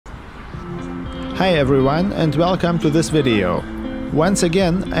Hi everyone and welcome to this video. Once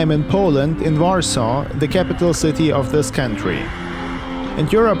again, I'm in Poland, in Warsaw, the capital city of this country.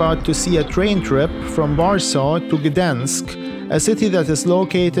 And you're about to see a train trip from Warsaw to Gdańsk, a city that is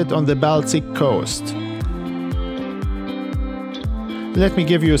located on the Baltic coast. Let me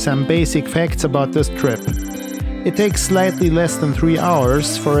give you some basic facts about this trip. It takes slightly less than 3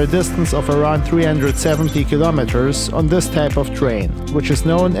 hours for a distance of around 370 kilometers on this type of train, which is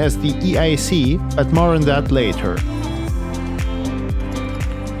known as the EIC, but more on that later.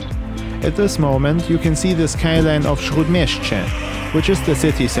 At this moment you can see the skyline of Śródmieście, which is the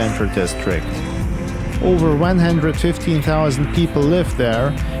city center district. Over 115,000 people live there,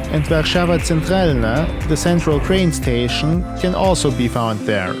 and Warszawa Centralna, the central train station, can also be found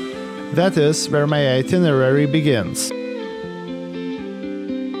there. That is where my itinerary begins.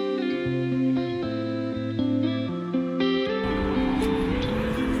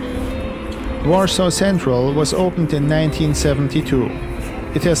 Warsaw Central was opened in 1972.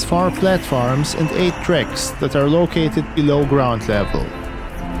 It has 4 platforms and 8 tracks that are located below ground level.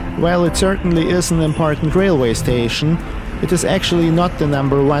 While it certainly is an important railway station, it is actually not the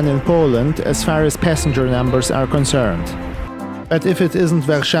 #1 in Poland as far as passenger numbers are concerned. But if it isn't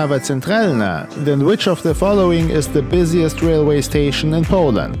Warszawa Centralna, then which of the following is the busiest railway station in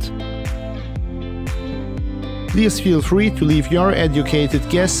Poland? Please feel free to leave your educated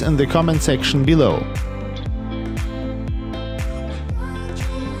guess in the comment section below.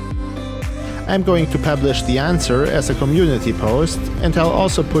 I'm going to publish the answer as a community post, and I'll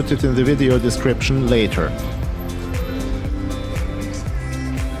also put it in the video description later.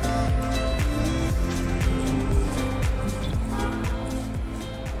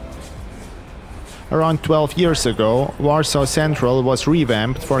 Around 12 years ago, Warsaw Central was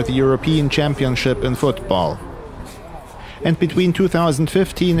revamped for the European Championship in football. And between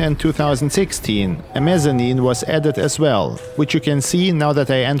 2015 and 2016, a mezzanine was added as well, which you can see now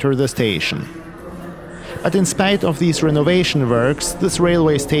that I enter the station. But in spite of these renovation works, this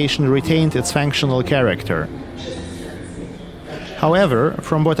railway station retained its functional character. However,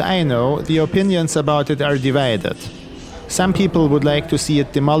 from what I know, the opinions about it are divided. Some people would like to see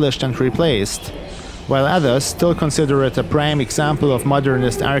it demolished and replaced, while others still consider it a prime example of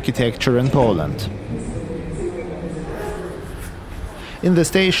modernist architecture in Poland. In the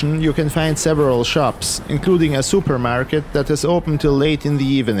station you can find several shops, including a supermarket that is open till late in the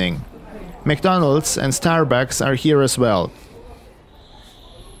evening. McDonald's and Starbucks are here as well.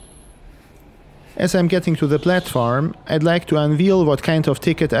 As I'm getting to the platform, I'd like to unveil what kind of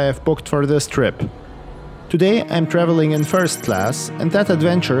ticket I have booked for this trip. Today I'm traveling in first class, and that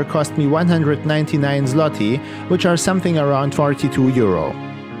adventure cost me 199 zloty, which are something around 42 euro.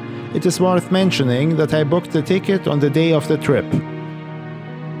 It is worth mentioning that I booked the ticket on the day of the trip.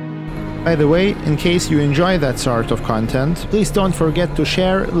 By the way, in case you enjoy that sort of content, please don't forget to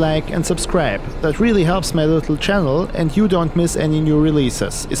share, like and subscribe. That really helps my little channel and you don't miss any new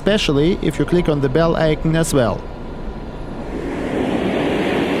releases, especially if you click on the bell icon as well.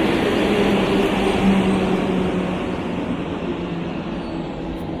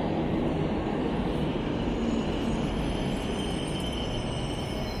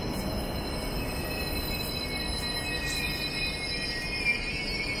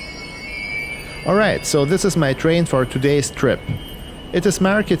 Alright, so this is my train for today's trip. It is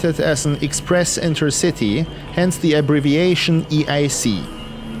marketed as an Express Intercity, hence the abbreviation EIC.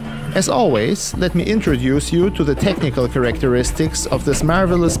 As always, let me introduce you to the technical characteristics of this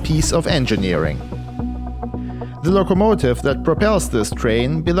marvelous piece of engineering. The locomotive that propels this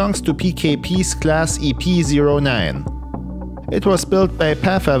train belongs to PKP's class EP09. It was built by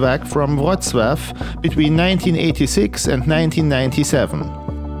Pawawak from Wrocław between 1986 and 1997.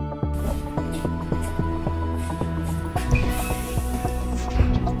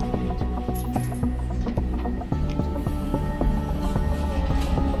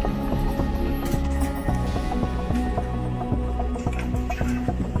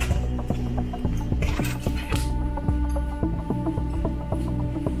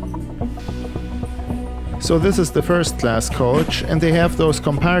 So this is the first class coach, and they have those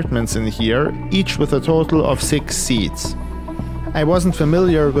compartments in here, each with a total of 6 seats. I wasn't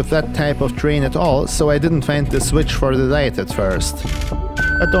familiar with that type of train at all, so I didn't find the switch for the light at first.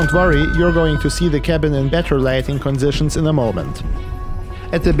 But don't worry, you're going to see the cabin in better lighting conditions in a moment.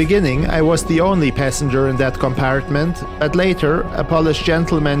 At the beginning I was the only passenger in that compartment, but later a Polish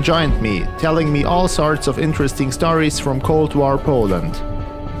gentleman joined me, telling me all sorts of interesting stories from Cold War Poland.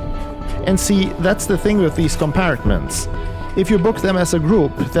 And see, that's the thing with these compartments. If you book them as a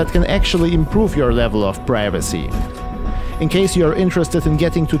group, that can actually improve your level of privacy. In case you are interested in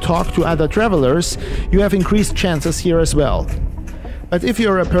getting to talk to other travelers, you have increased chances here as well. But if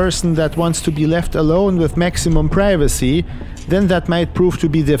you're a person that wants to be left alone with maximum privacy, then that might prove to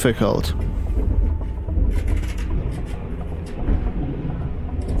be difficult.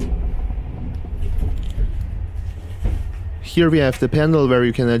 Here we have the panel where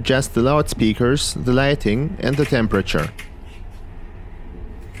you can adjust the loudspeakers, the lighting and the temperature.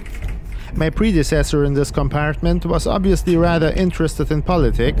 My predecessor in this compartment was obviously rather interested in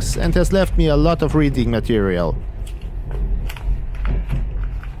politics and has left me a lot of reading material.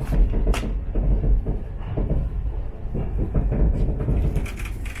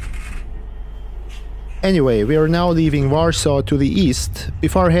 Anyway, we are now leaving Warsaw to the east,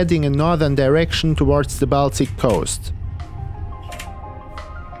 before heading in northern direction towards the Baltic coast.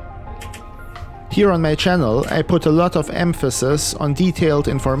 Here on my channel, I put a lot of emphasis on detailed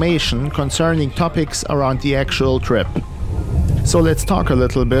information concerning topics around the actual trip. So let's talk a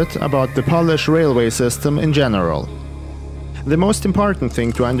little bit about the Polish railway system in general. The most important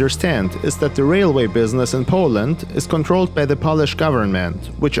thing to understand is that the railway business in Poland is controlled by the Polish government,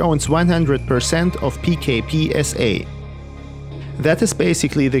 which owns 100% of PKP SA. That is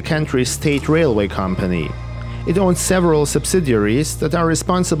basically the country's state railway company. It owns several subsidiaries that are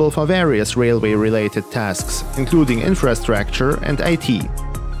responsible for various railway-related tasks, including infrastructure and IT.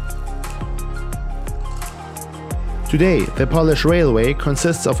 Today, the Polish railway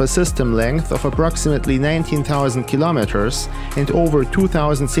consists of a system length of approximately 19,000 kilometers and over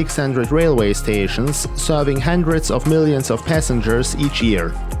 2,600 railway stations, serving hundreds of millions of passengers each year.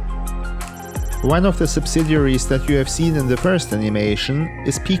 One of the subsidiaries that you have seen in the first animation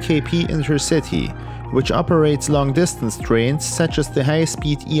is PKP Intercity, which operates long-distance trains such as the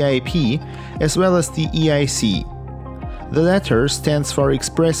high-speed EIP as well as the EIC. The latter stands for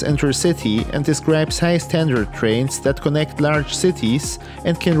Express Intercity and describes high-standard trains that connect large cities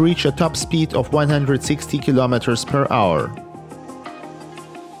and can reach a top speed of 160 km per hour.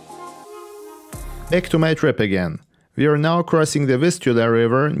 Back to my trip again. We are now crossing the Vistula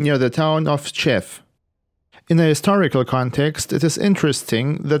River near the town of Tczew. In a historical context, it is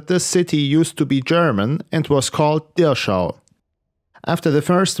interesting that this city used to be German and was called Dirschau. After the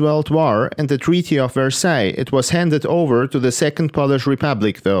First World War and the Treaty of Versailles, it was handed over to the Second Polish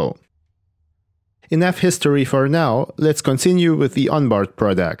Republic though. Enough history for now, let's continue with the onboard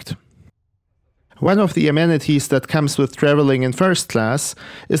product. One of the amenities that comes with traveling in first class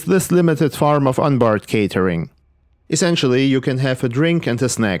is this limited form of onboard catering. Essentially, you can have a drink and a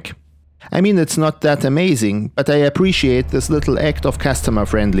snack. I mean, it's not that amazing, but I appreciate this little act of customer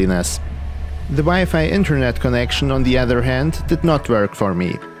friendliness. The Wi-Fi internet connection, on the other hand, did not work for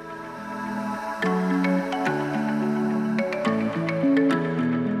me.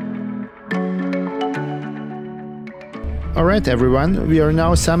 Alright everyone, we are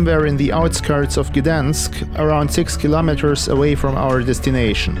now somewhere in the outskirts of Gdańsk, around 6 kilometers away from our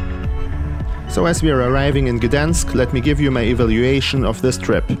destination. So as we are arriving in Gdańsk, let me give you my evaluation of this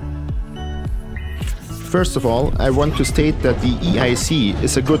trip. First of all, I want to state that the EIC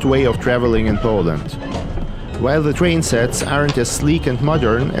is a good way of traveling in Poland. While the train sets aren't as sleek and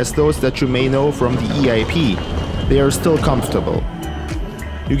modern as those that you may know from the EIP, they are still comfortable.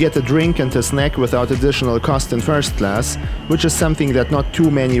 You get a drink and a snack without additional cost in first class, which is something that not too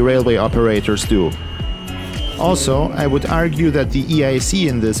many railway operators do. Also, I would argue that the EIC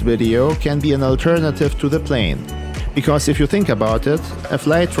in this video can be an alternative to the plane. Because if you think about it, a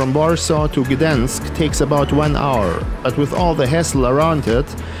flight from Warsaw to Gdańsk takes about 1 hour, but with all the hassle around it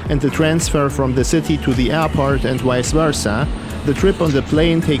and the transfer from the city to the airport and vice versa, the trip on the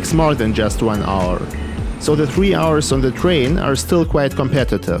plane takes more than just 1 hour. So the 3 hours on the train are still quite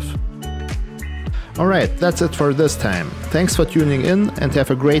competitive. Alright, that's it for this time. Thanks for tuning in and have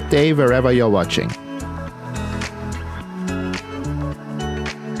a great day wherever you're watching.